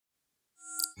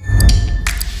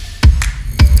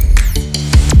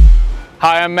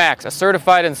Hi, I'm Max, a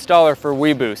certified installer for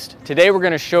weBoost. Today we're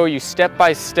going to show you step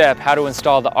by step how to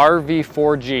install the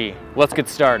RV4G. Let's get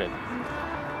started.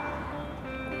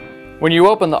 When you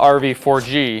open the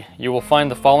RV4G, you will find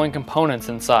the following components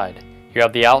inside. You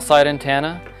have the outside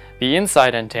antenna, the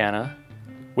inside antenna,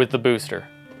 with the booster.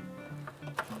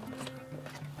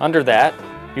 Under that,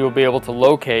 you will be able to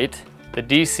locate the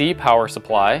DC power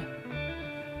supply,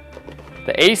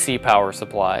 the AC power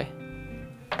supply,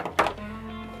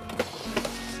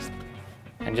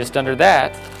 and just under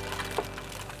that,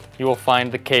 you will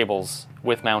find the cables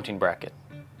with mounting bracket.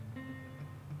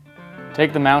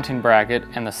 Take the mounting bracket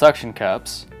and the suction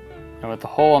cups, and with the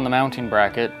hole on the mounting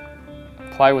bracket,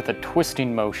 apply with a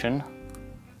twisting motion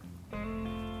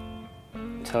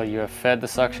until you have fed the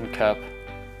suction cup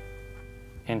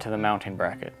into the mounting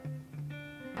bracket.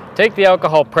 Take the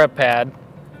alcohol prep pad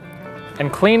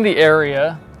and clean the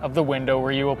area of the window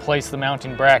where you will place the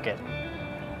mounting bracket.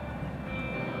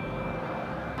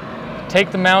 Take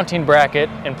the mounting bracket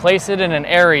and place it in an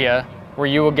area where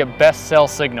you will get best cell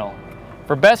signal.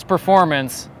 For best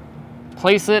performance,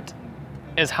 place it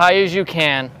as high as you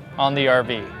can on the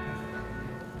RV.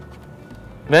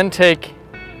 Then take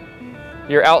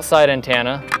your outside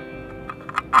antenna,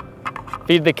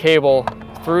 feed the cable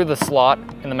through the slot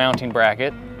in the mounting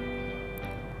bracket.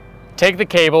 Take the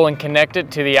cable and connect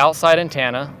it to the outside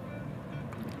antenna.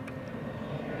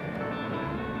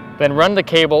 Then run the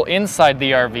cable inside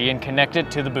the RV and connect it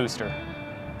to the booster.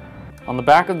 On the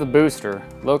back of the booster,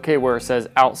 locate where it says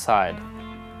outside.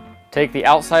 Take the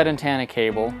outside antenna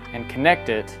cable and connect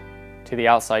it to the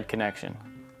outside connection.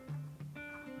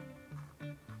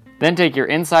 Then take your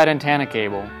inside antenna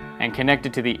cable and connect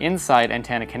it to the inside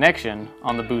antenna connection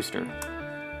on the booster.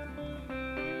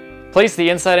 Place the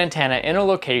inside antenna in a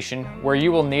location where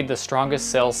you will need the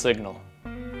strongest cell signal.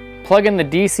 Plug in the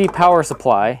DC power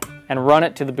supply and run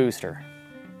it to the booster.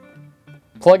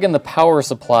 Plug in the power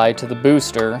supply to the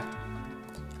booster,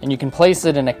 and you can place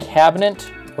it in a cabinet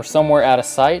or somewhere out of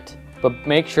sight, but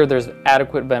make sure there's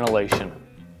adequate ventilation.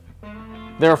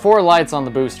 There are 4 lights on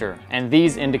the booster, and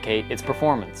these indicate its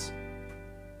performance.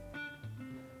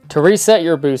 To reset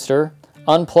your booster,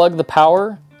 unplug the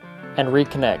power and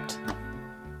reconnect.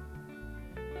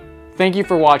 Thank you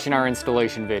for watching our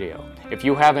installation video. If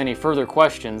you have any further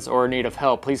questions or need of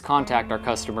help, please contact our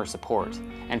customer support.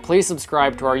 And please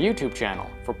subscribe to our YouTube channel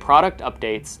for product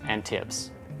updates and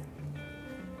tips.